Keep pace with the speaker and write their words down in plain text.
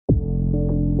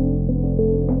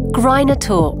Greiner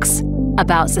Talks,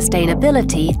 about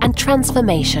sustainability and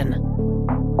transformation.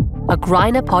 A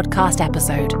Greiner podcast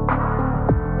episode.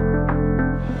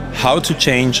 How to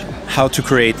change, how to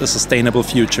create a sustainable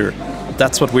future.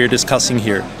 That's what we're discussing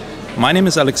here. My name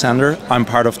is Alexander, I'm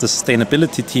part of the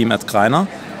sustainability team at Greiner,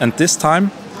 and this time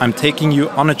I'm taking you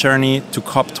on a journey to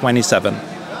COP27.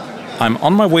 I'm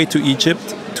on my way to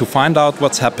Egypt to find out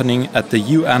what's happening at the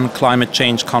UN Climate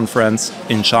Change Conference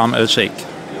in Sharm El-Sheikh.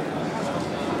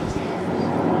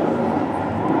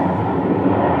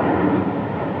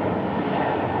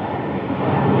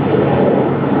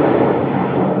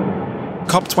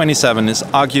 COP27 is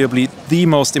arguably the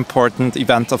most important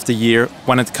event of the year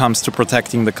when it comes to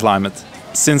protecting the climate.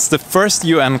 Since the first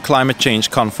UN Climate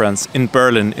Change Conference in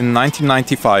Berlin in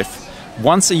 1995,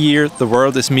 once a year the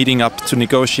world is meeting up to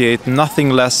negotiate nothing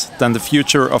less than the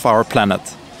future of our planet.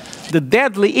 The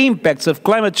deadly impacts of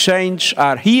climate change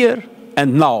are here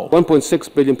and now.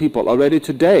 1.6 billion people already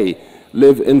today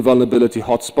live in vulnerability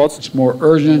hotspots. It's more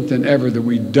urgent than ever that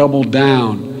we double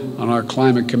down on our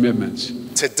climate commitments.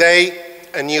 Today,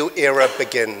 a new era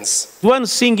begins. One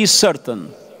thing is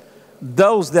certain,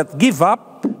 those that give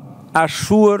up are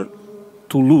sure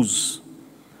to lose.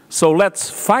 So let's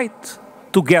fight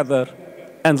together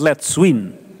and let's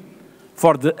win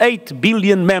for the 8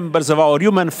 billion members of our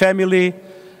human family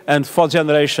and for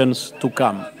generations to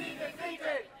come.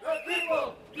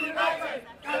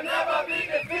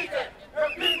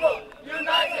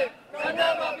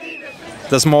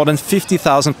 There's more than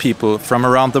 50,000 people from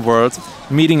around the world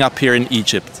meeting up here in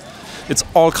Egypt. It's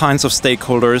all kinds of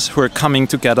stakeholders who are coming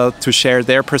together to share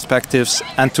their perspectives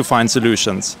and to find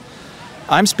solutions.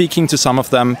 I'm speaking to some of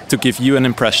them to give you an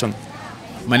impression.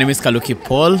 My name is Kaluki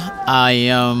Paul. I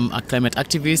am a climate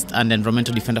activist and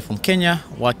environmental defender from Kenya,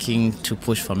 working to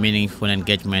push for meaningful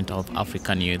engagement of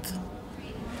African youth.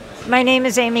 My name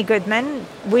is Amy Goodman.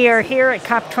 We are here at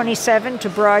COP27 to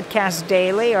broadcast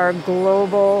daily our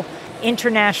global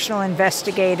international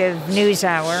investigative news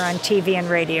hour on TV and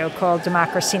radio called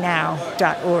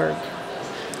democracynow.org.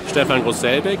 Stefan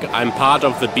Grosselbeck. I'm part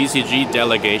of the BCG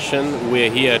delegation.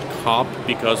 We're here at COP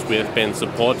because we have been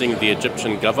supporting the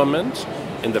Egyptian government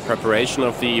in the preparation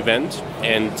of the event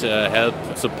and help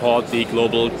support the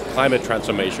global climate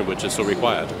transformation, which is so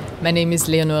required. My name is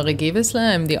Leonore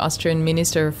Gewessler. I'm the Austrian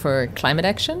Minister for Climate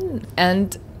Action,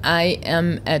 and I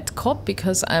am at COP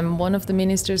because I'm one of the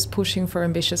ministers pushing for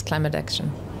ambitious climate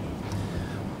action.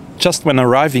 Just when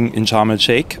arriving in Sharm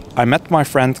El-Sheikh, I met my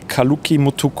friend Kaluki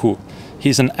Mutuku.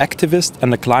 He's an activist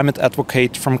and a climate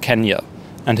advocate from Kenya,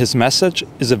 and his message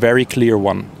is a very clear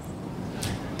one.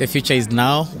 The future is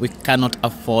now. We cannot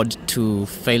afford to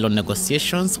fail on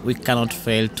negotiations. We cannot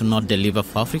fail to not deliver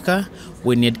for Africa.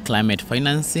 We need climate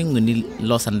financing, we need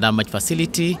loss and damage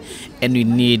facility, and we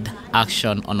need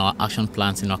action on our action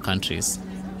plans in our countries.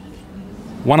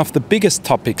 One of the biggest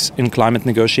topics in climate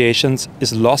negotiations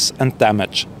is loss and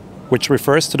damage, which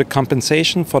refers to the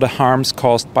compensation for the harms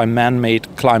caused by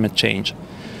man-made climate change.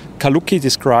 Kaluki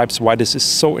describes why this is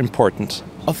so important.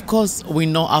 Of course, we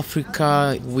know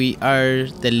Africa, we are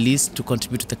the least to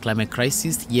contribute to the climate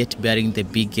crisis, yet bearing the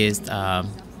biggest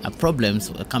problems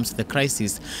when it comes to the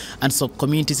crisis. And so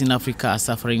communities in Africa are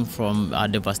suffering from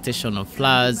devastation of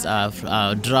floods,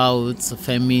 droughts,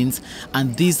 famines,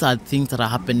 and these are things that are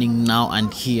happening now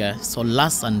and here. So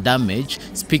loss and damage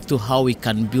speak to how we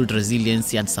can build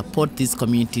resiliency and support these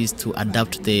communities to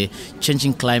adapt to the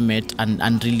changing climate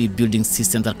and really building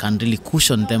systems that can really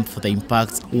cushion them for the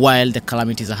impacts while the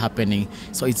calamities are happening.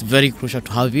 So it's very crucial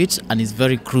to have it, and it's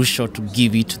very crucial to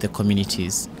give it to the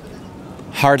communities.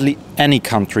 Hardly any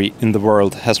country in the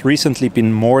world has recently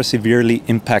been more severely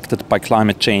impacted by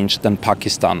climate change than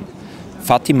Pakistan.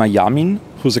 Fatima Yamin,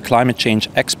 who's a climate change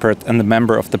expert and a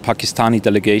member of the Pakistani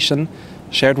delegation,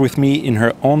 shared with me in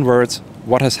her own words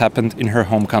what has happened in her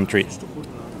home country.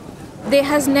 There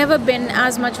has never been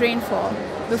as much rainfall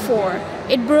before.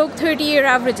 It broke 30-year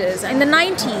averages. In the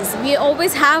 90s, we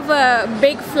always have a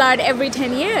big flood every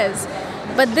 10 years.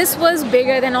 But this was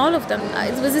bigger than all of them.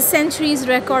 It was a century's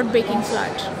record-breaking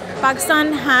flood.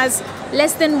 Pakistan has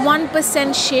less than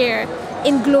 1% share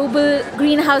in global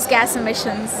greenhouse gas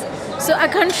emissions. So a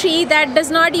country that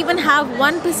does not even have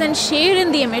 1% share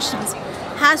in the emissions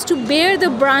has to bear the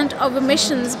brunt of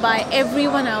emissions by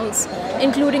everyone else,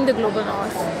 including the global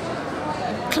north.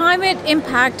 Climate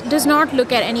impact does not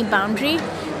look at any boundary.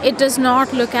 It does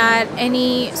not look at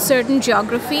any certain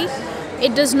geography.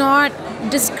 It does not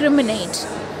discriminate.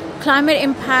 Climate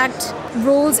impact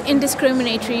rolls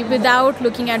indiscriminately without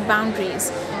looking at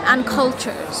boundaries and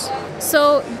cultures.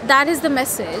 So that is the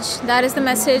message. That is the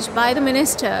message by the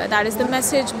minister. That is the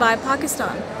message by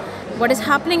Pakistan. What is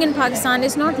happening in Pakistan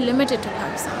is not limited to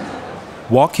Pakistan.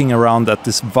 Walking around at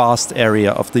this vast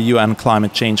area of the UN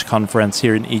Climate Change Conference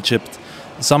here in Egypt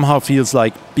somehow feels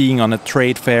like being on a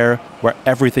trade fair where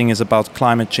everything is about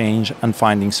climate change and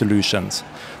finding solutions.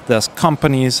 There's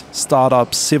companies,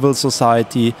 startups, civil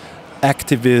society,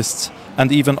 activists,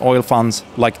 and even oil funds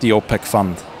like the OPEC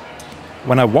Fund.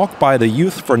 When I walk by the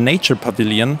Youth for Nature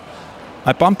pavilion,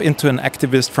 I bump into an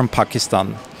activist from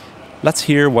Pakistan. Let's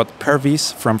hear what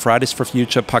Pervez from Fridays for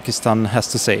Future Pakistan has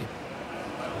to say.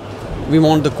 We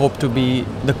want the COP to be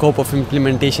the COP of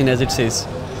implementation, as it says.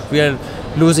 We are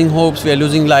losing hopes, we are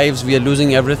losing lives, we are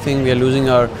losing everything, we are losing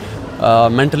our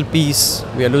mental peace,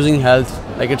 we are losing health.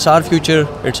 Like, it's our future,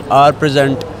 it's our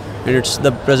present, and it's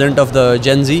the present of the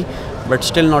Gen Z, but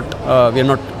still not, we are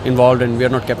not involved and we are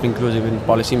not kept inclusive in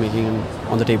policy making and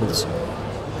on the tables.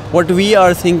 What we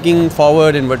are thinking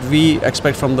forward and what we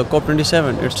expect from the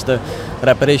COP27, it's the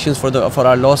reparations for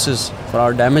our losses, for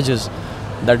our damages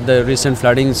that the recent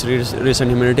floodings,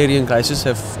 recent humanitarian crisis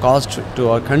have caused to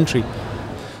our country.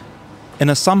 In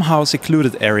a somehow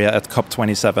secluded area at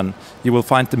COP27, you will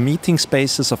find the meeting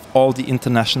spaces of all the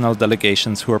international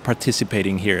delegations who are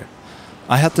participating here.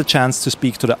 I had the chance to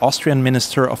speak to the Austrian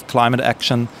Minister of Climate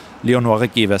Action, Leonore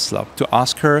Gewessler, to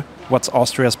ask her what's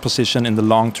Austria's position in the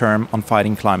long term on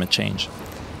fighting climate change.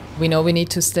 We know we need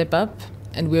to step up,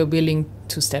 and we're willing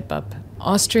to step up.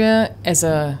 Austria, as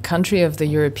a country of the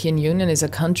European Union, is a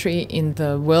country in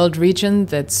the world region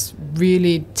that's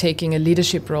really taking a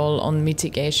leadership role on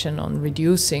mitigation, on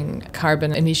reducing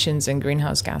carbon emissions and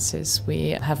greenhouse gases.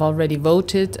 We have already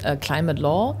voted a climate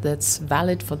law that's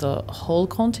valid for the whole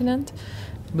continent,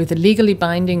 with a legally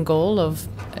binding goal of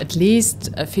at least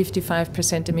a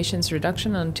 55% emissions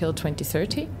reduction until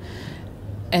 2030.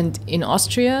 And in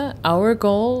Austria, our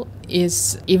goal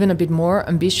is even a bit more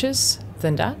ambitious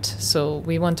than that. So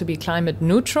we want to be climate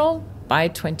neutral by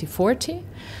 2040.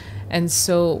 And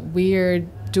so we're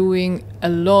doing a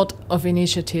lot of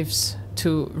initiatives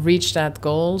to reach that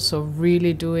goal. So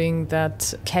really doing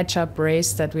that catch-up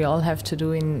race that we all have to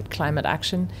do in climate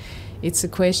action. It's a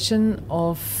question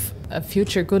of a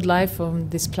future good life on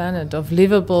this planet, of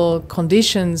livable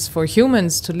conditions for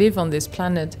humans to live on this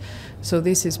planet. So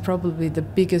this is probably the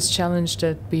biggest challenge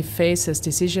that we face as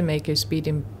decision makers, be it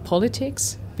in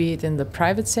politics, be it in the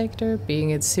private sector,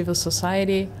 being it civil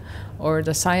society or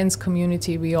the science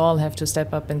community. We all have to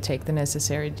step up and take the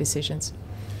necessary decisions.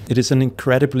 It is an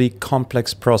incredibly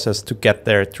complex process to get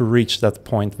there, to reach that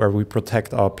point where we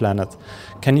protect our planet.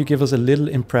 Can you give us a little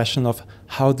impression of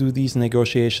how do these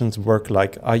negotiations work?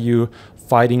 Like, are you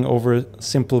fighting over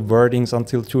simple wordings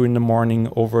until 2 in the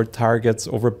morning, over targets,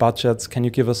 over budgets? Can you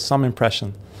give us some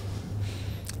impression?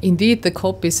 Indeed, the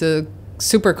COP is a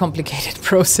super complicated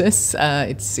process.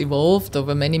 It's evolved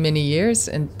over many, many years.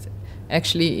 And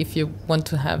actually, if you want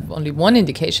to have only one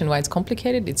indication why it's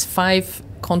complicated, it's 5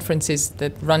 conferences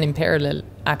that run in parallel,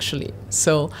 actually.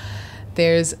 So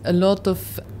there's a lot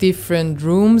of different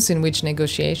rooms in which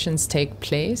negotiations take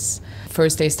place.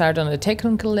 First, they start on a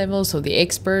technical level, so the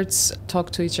experts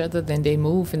talk to each other. Then they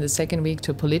move in the second week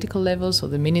to a political level, so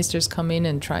the ministers come in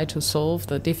and try to solve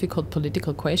the difficult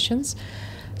political questions.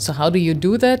 So how do you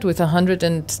do that with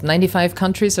 195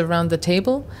 countries around the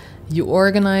table? You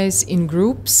organize in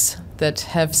groups that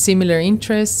have similar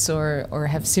interests or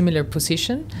have similar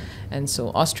position. And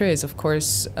so Austria is, of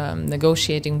course,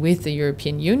 negotiating with the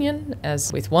European Union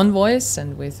as with one voice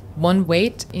and with one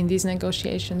weight in these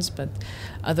negotiations. But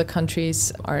other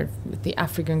countries are the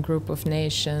African group of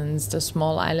nations, the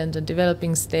small island and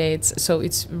developing states. So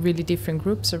it's really different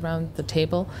groups around the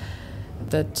table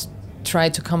that try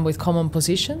to come with common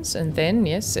positions. And then,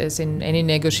 yes, as in any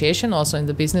negotiation, also in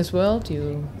the business world,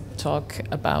 you talk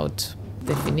about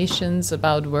definitions,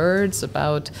 about words,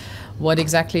 about what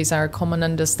exactly is our common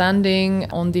understanding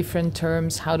on different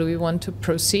terms, how do we want to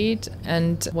proceed,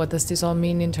 and what does this all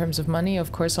mean in terms of money?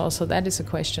 Of course, also that is a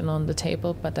question on the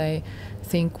table, but I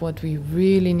think what we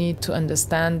really need to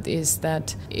understand is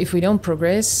that if we don't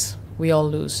progress, we all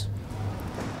lose.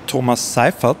 Thomas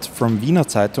Seifert from Wiener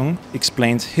Zeitung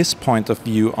explains his point of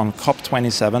view on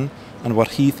COP27 and what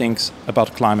he thinks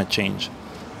about climate change.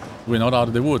 We're not out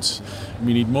of the woods.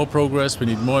 We need more progress, we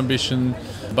need more ambition.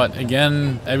 But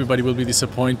again, everybody will be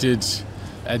disappointed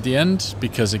at the end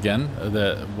because, again,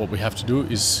 what we have to do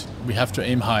is we have to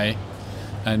aim high.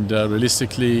 And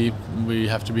realistically, we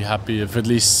have to be happy if at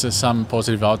least some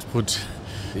positive output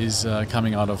is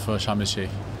coming out of Sharm El-Sheikh.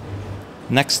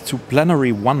 Next to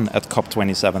Plenary 1 at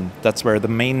COP27, that's where the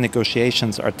main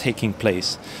negotiations are taking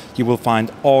place, you will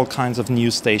find all kinds of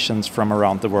news stations from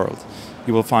around the world.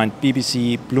 You will find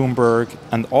BBC, Bloomberg,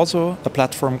 and also a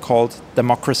platform called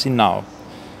Democracy Now!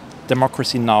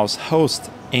 Democracy Now's host,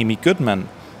 Amy Goodman,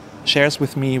 shares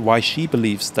with me why she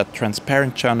believes that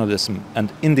transparent journalism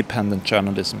and independent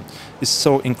journalism is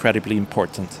so incredibly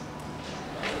important.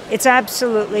 It's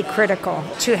absolutely critical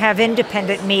to have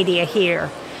independent media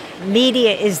here.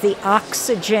 Media is the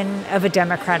oxygen of a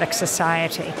democratic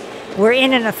society. We're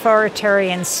in an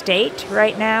authoritarian state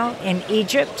right now in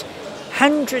Egypt.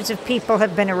 Hundreds of people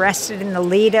have been arrested in the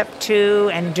lead up to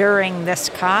and during this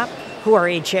COP who are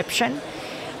Egyptian.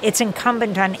 It's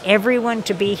incumbent on everyone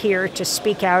to be here to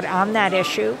speak out on that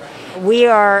issue. We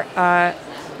are a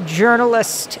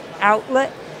journalist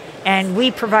outlet, and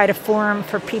we provide a forum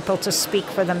for people to speak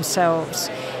for themselves.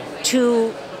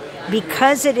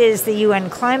 Because it is the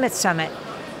UN Climate Summit,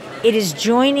 it is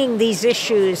joining these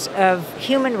issues of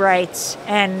human rights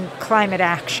and climate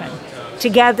action.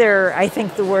 Together, I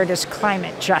think the word is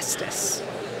climate justice.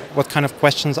 What kind of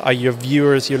questions are your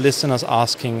viewers, your listeners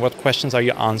asking? What questions are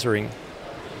you answering?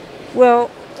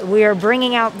 Well, we are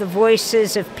bringing out the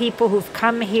voices of people who've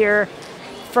come here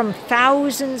from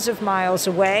thousands of miles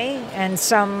away and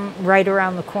some right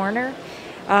around the corner,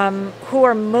 who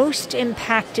are most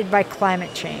impacted by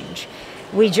climate change.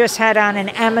 We just had on an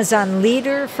Amazon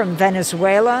leader from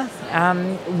Venezuela,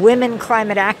 women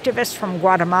climate activists from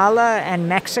Guatemala and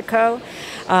Mexico,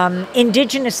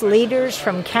 indigenous leaders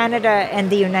from Canada and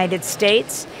the United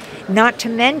States, not to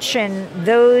mention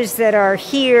those that are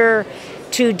here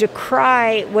to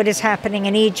decry what is happening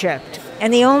in Egypt.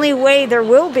 And the only way there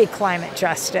will be climate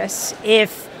justice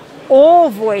if all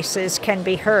voices can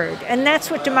be heard. And that's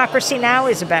what Democracy Now!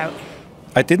 Is about.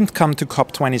 I didn't come to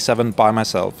COP27 by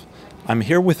myself. I'm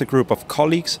here with a group of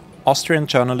colleagues, Austrian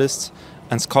journalists,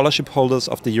 and scholarship holders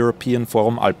of the European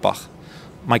Forum Alpbach.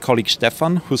 My colleague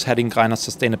Stefan, who's heading Greiner's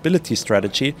sustainability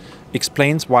strategy,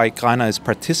 explains why Greiner is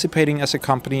participating as a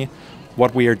company,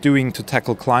 what we are doing to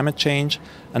tackle climate change,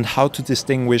 and how to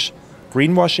distinguish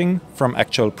greenwashing from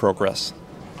actual progress.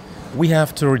 We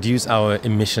have to reduce our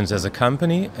emissions as a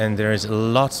company, and there is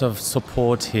lots of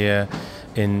support here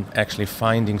in actually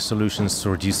finding solutions to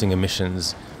reducing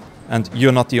emissions. And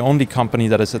you're not the only company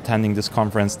that is attending this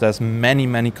conference. There's many,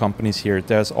 many companies here.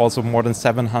 There's also more than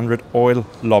 700 oil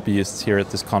lobbyists here at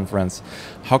this conference.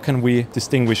 How can we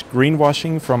distinguish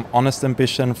greenwashing from honest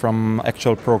ambition, from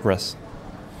actual progress?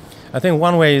 I think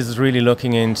one way is really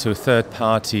looking into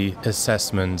third-party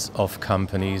assessments of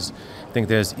companies. I think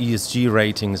there's ESG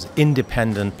ratings,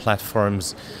 independent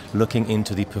platforms looking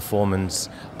into the performance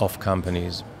of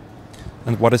companies.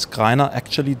 And what is Greiner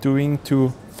actually doing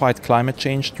to fight climate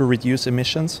change, to reduce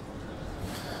emissions?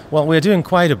 Well, we're doing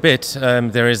quite a bit.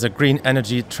 There is a green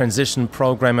energy transition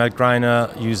program at Greiner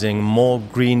using more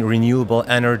green renewable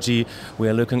energy. We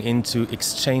are looking into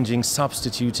exchanging,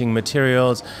 substituting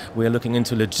materials. We are looking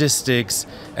into logistics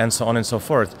and so on and so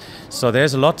forth. So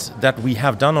there's a lot that we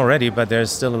have done already, but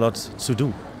there's still a lot to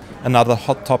do. Another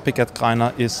hot topic at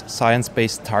Greiner is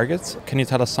science-based targets. Can you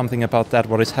tell us something about that?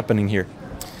 What is happening here?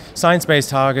 Science-based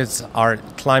targets are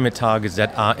climate targets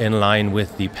that are in line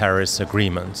with the Paris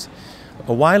Agreement.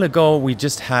 A while ago, we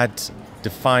just had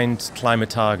defined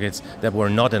climate targets that were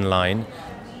not in line,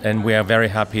 and we are very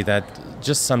happy that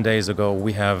just some days ago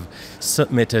we have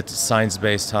submitted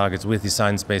science-based targets with the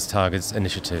Science Based Targets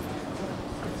initiative.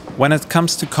 When it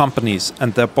comes to companies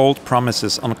and their bold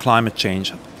promises on climate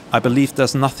change, I believe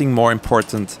there's nothing more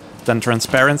important than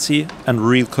transparency and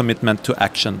real commitment to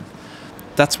action.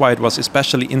 That's why it was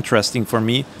especially interesting for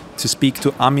me to speak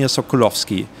to Amir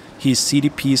Sokolovsky. He is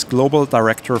CDP's Global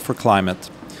Director for Climate.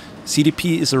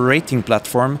 CDP is a rating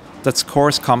platform that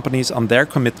scores companies on their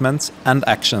commitments and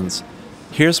actions.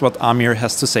 Here's what Amir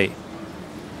has to say.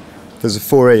 There's a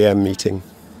 4 a.m. meeting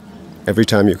every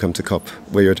time you come to COP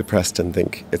where you're depressed and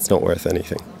think it's not worth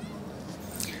anything.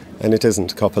 And it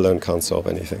isn't. COP alone can't solve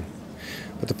anything.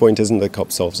 But the point isn't that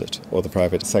COP solves it, or the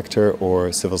private sector,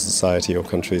 or civil society, or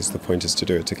countries. The point is to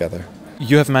do it together.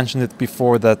 You have mentioned it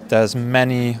before that there's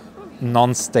many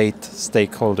non-state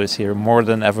stakeholders here, more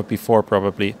than ever before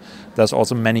probably. There's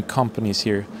also many companies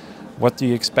here. What do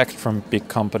you expect from big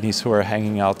companies who are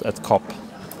hanging out at COP?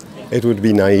 It would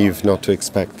be naive not to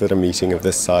expect that a meeting of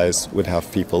this size would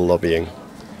have people lobbying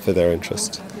for their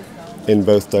interest in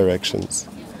both directions.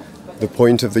 The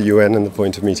point of the UN and the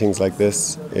point of meetings like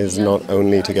this is not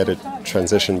only to get a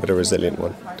transition, but a resilient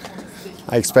one.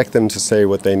 I expect them to say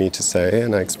what they need to say,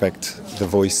 and I expect the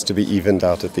voice to be evened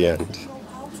out at the end.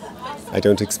 I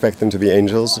don't expect them to be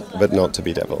angels, but not to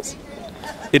be devils.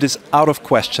 It is out of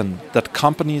question that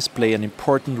companies play an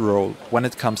important role when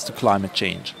it comes to climate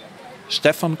change.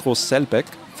 Stefan Groß-Selbeck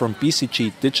from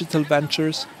BCG Digital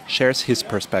Ventures shares his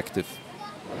perspective.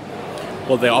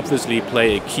 Well, they obviously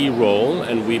play a key role,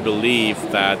 and we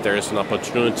believe that there is an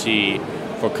opportunity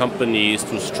for companies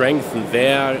to strengthen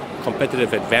their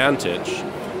competitive advantage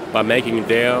by making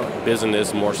their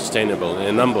business more sustainable in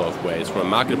a number of ways, from a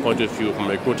market point of view, from a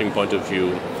recruiting point of view,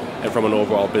 and from an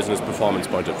overall business performance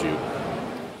point of view.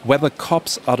 Whether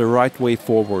COPs are the right way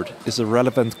forward is a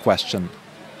relevant question.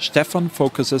 Stefan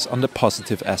focuses on the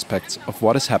positive aspects of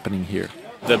what is happening here.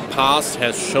 The past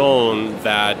has shown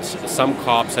that some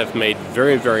COPs have made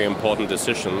very, very important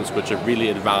decisions which have really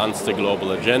advanced the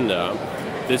global agenda.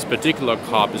 This particular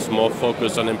COP is more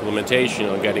focused on implementation,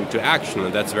 on getting to action,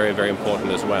 and that's very, very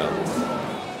important as well.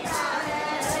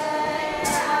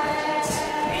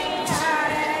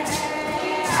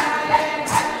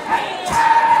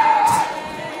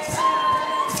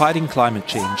 Fighting climate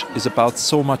change is about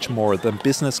so much more than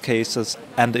business cases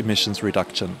and emissions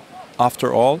reduction.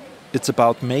 After all, it's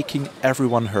about making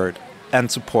everyone heard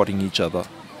and supporting each other.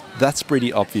 That's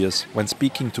pretty obvious when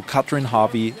speaking to Katrin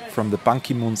Harvey from the Ban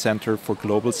Ki-moon Center for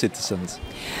Global Citizens.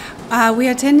 We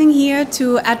are attending here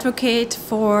to advocate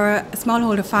for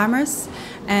smallholder farmers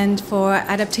and for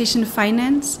adaptation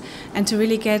finance, and to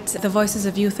really get the voices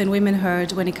of youth and women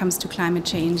heard when it comes to climate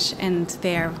change and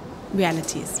their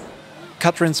realities.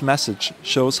 Katrin's message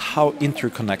shows how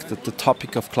interconnected the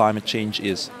topic of climate change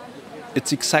is.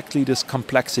 It's exactly this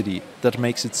complexity that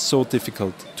makes it so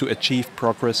difficult to achieve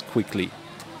progress quickly.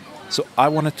 So I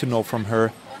wanted to know from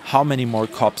her how many more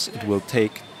COPs it will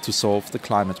take to solve the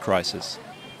climate crisis.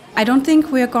 I don't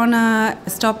think we're gonna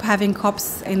stop having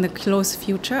COPs in the close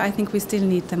future. I think we still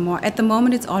need them more. At the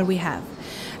moment, it's all we have.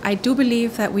 I do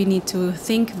believe that we need to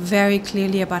think very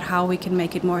clearly about how we can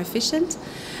make it more efficient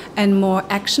and more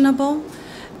actionable,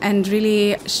 and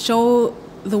really show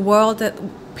the world that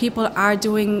people are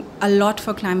doing a lot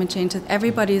for climate change, that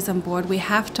everybody is on board. We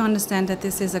have to understand that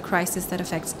this is a crisis that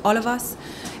affects all of us,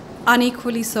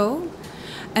 unequally so,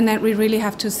 and that we really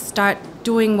have to start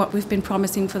doing what we've been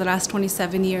promising for the last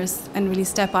 27 years and really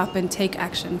step up and take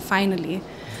action finally,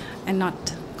 and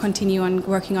not continue on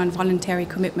working on voluntary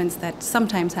commitments that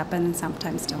sometimes happen and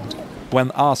sometimes don't.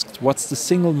 When asked what's the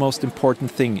single most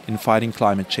important thing in fighting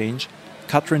climate change,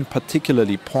 Katrin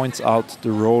particularly points out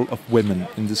the role of women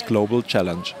in this global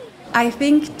challenge. I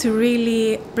think to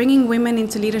really bringing women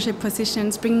into leadership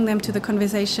positions, bringing them to the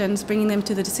conversations, bringing them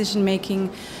to the decision making,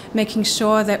 making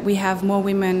sure that we have more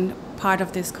women part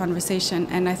of this conversation,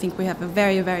 and I think we have a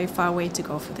very, very far way to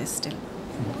go for this still.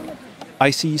 I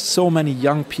see so many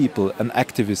young people and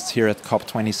activists here at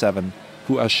COP27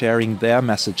 who are sharing their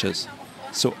messages.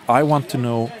 So I want to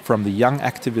know from the young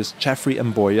activist Jeffrey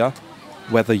Mboya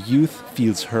whether youth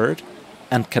feels heard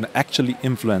and can actually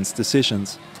influence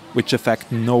decisions which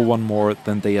affect no one more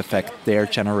than they affect their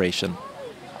generation.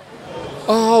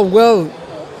 Well,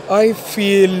 I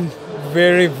feel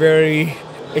very, very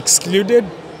excluded.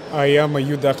 I am a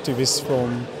youth activist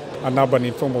from an urban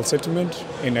informal settlement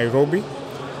in Nairobi.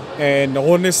 And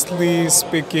honestly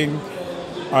speaking,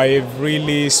 I've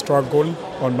really struggled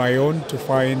on my own to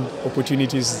find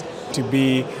opportunities to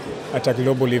be at a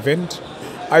global event.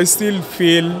 I still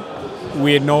feel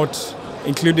we're not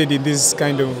included in this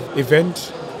kind of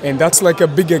event, and that's like a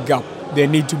bigger gap. There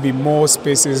need to be more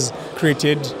spaces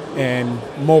created and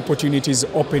more opportunities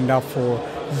opened up for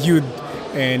youth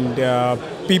and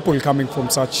people coming from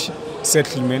such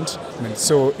settlement.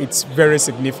 So it's very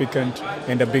significant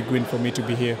and a big win for me to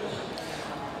be here.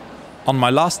 On my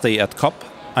last day at COP,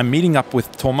 I'm meeting up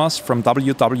with Thomas from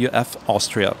WWF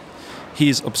Austria. He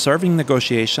is observing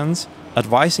negotiations,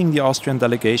 advising the Austrian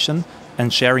delegation,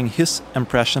 and sharing his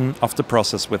impression of the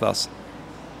process with us.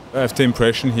 I have the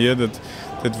impression here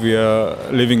that we are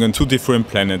living on two different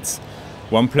planets.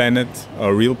 One planet,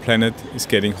 our real planet, is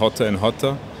getting hotter and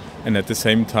hotter, and at the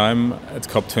same time, at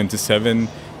COP27,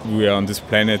 we are on this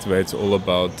planet where it's all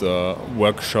about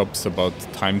workshops, about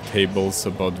timetables,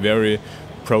 about very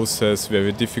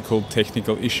difficult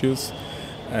technical issues.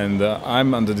 And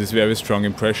I'm under this very strong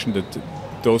impression that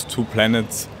those two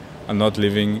planets are not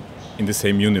living in the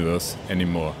same universe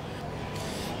anymore.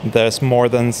 There's more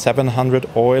than 700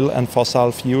 oil and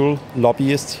fossil fuel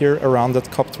lobbyists here around at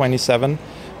COP27.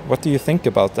 What do you think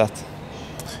about that?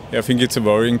 Yeah, I think it's a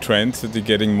worrying trend that they're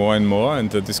getting more and more, and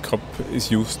that this COP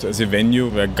is used as a venue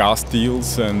where gas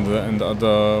deals and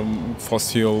other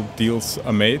fossil deals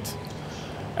are made.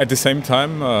 At the same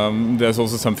time, there's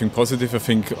also something positive. I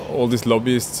think all these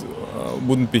lobbyists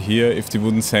wouldn't be here if they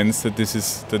wouldn't sense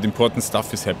that important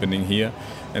stuff is happening here,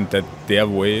 and that their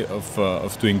way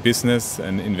of doing business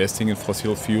and investing in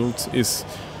fossil fuels is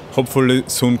hopefully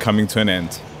soon coming to an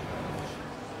end.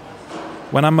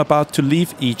 When I'm about to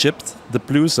leave Egypt, the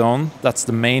blue zone, that's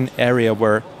the main area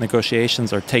where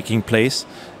negotiations are taking place,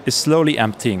 is slowly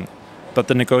emptying. But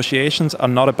the negotiations are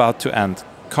not about to end.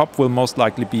 COP will most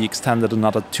likely be extended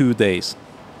another 2 days.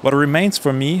 What remains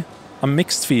for me are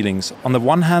mixed feelings. On the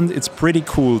one hand, it's pretty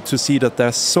cool to see that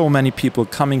there's so many people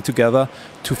coming together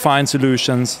to find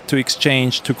solutions, to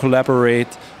exchange, to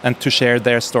collaborate, and to share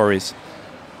their stories.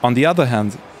 On the other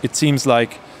hand, it seems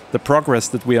like the progress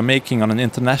that we are making on an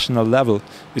international level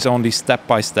is only step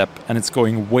by step, and it's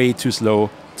going way too slow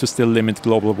to still limit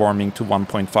global warming to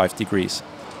 1.5 degrees.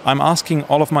 I'm asking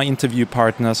all of my interview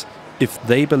partners if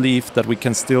they believe that we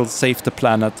can still save the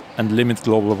planet and limit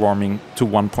global warming to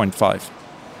 1.5.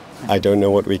 I don't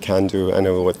know what we can do. I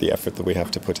know what the effort that we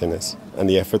have to put in is. And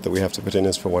the effort that we have to put in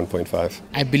is for 1.5.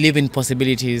 I believe in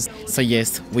possibilities. So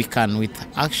yes, we can with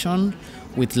action,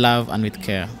 with love and with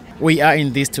care. We are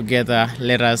in this together.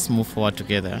 Let us move forward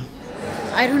together.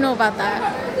 I don't know about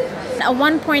that. A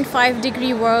 1.5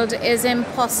 degree world is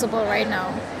impossible right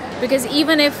now. Because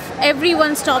even if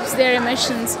everyone stops their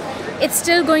emissions, it's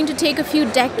still going to take a few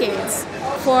decades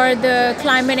for the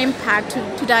climate impact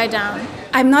to die down.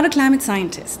 I'm not a climate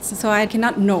scientist, so I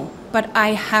cannot know, but I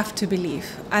have to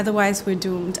believe. Otherwise, we're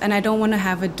doomed. And I don't want to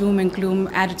have a doom and gloom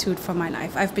attitude for my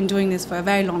life. I've been doing this for a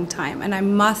very long time, and I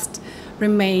must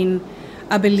remain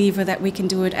a believer that we can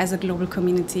do it as a global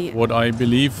community. What I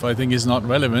believe, I think, is not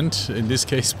relevant in this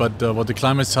case, but what the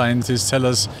climate scientists tell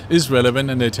us is relevant,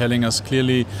 and they're telling us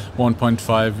clearly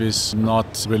 1.5 is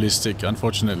not realistic,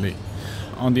 unfortunately.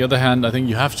 On the other hand, I think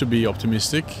you have to be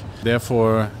optimistic.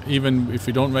 Therefore, even if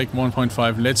we don't make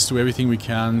 1.5, let's do everything we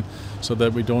can so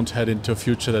that we don't head into a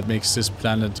future that makes this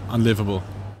planet unlivable.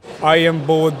 I am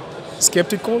both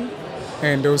skeptical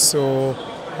and also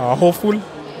hopeful.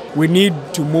 We need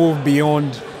to move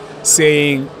beyond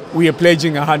saying we are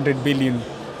pledging 100 billion,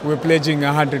 we're pledging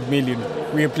 100 million,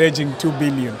 we are pledging 2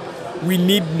 billion. We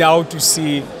need now to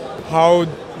see how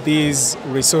these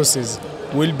resources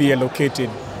will be allocated.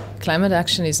 Climate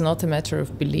action is not a matter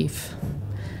of belief.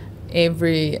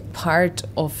 Every part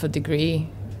of a degree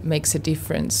makes a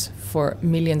difference for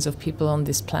millions of people on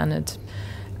this planet.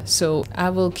 So I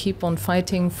will keep on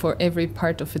fighting for every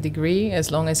part of a degree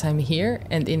as long as I'm here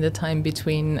and in the time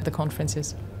between the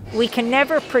conferences. We can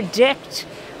never predict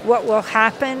what will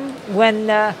happen when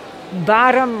the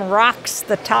bottom rocks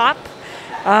the top,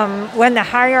 when the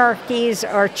hierarchies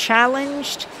are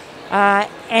challenged.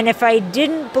 And if I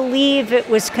didn't believe it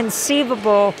was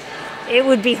conceivable, it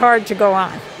would be hard to go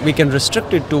on. We can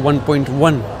restrict it to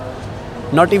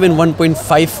 1.1. Not even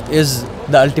 1.5 is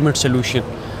the ultimate solution.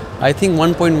 I think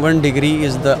 1.1 degree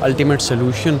is the ultimate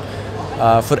solution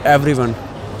for everyone.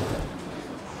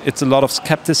 It's a lot of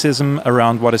skepticism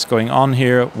around what is going on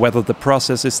here, whether the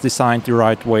process is designed the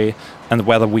right way, and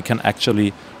whether we can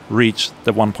actually reach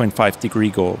the 1.5 degree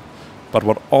goal. But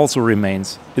what also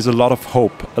remains is a lot of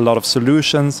hope, a lot of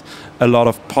solutions, a lot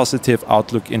of positive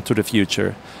outlook into the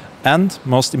future. And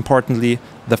most importantly,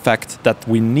 the fact that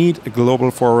we need a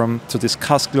global forum to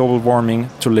discuss global warming,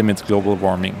 to limit global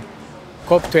warming.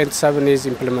 COP27 is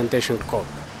implementation COP.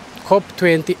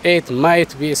 COP28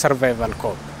 might be a survival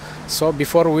COP. So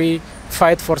before we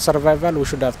fight for survival, we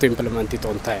should have to implement it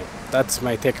on time. That's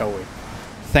my takeaway.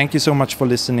 Thank you so much for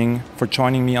listening, for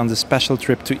joining me on this special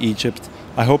trip to Egypt.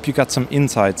 I hope you got some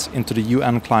insights into the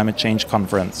UN Climate Change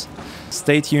Conference.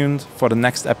 Stay tuned for the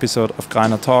next episode of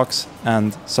Greiner Talks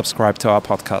and subscribe to our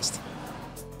podcast.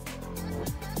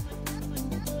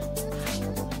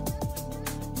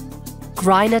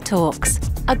 Greiner Talks,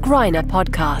 a Greiner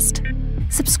podcast.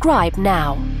 Subscribe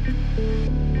now.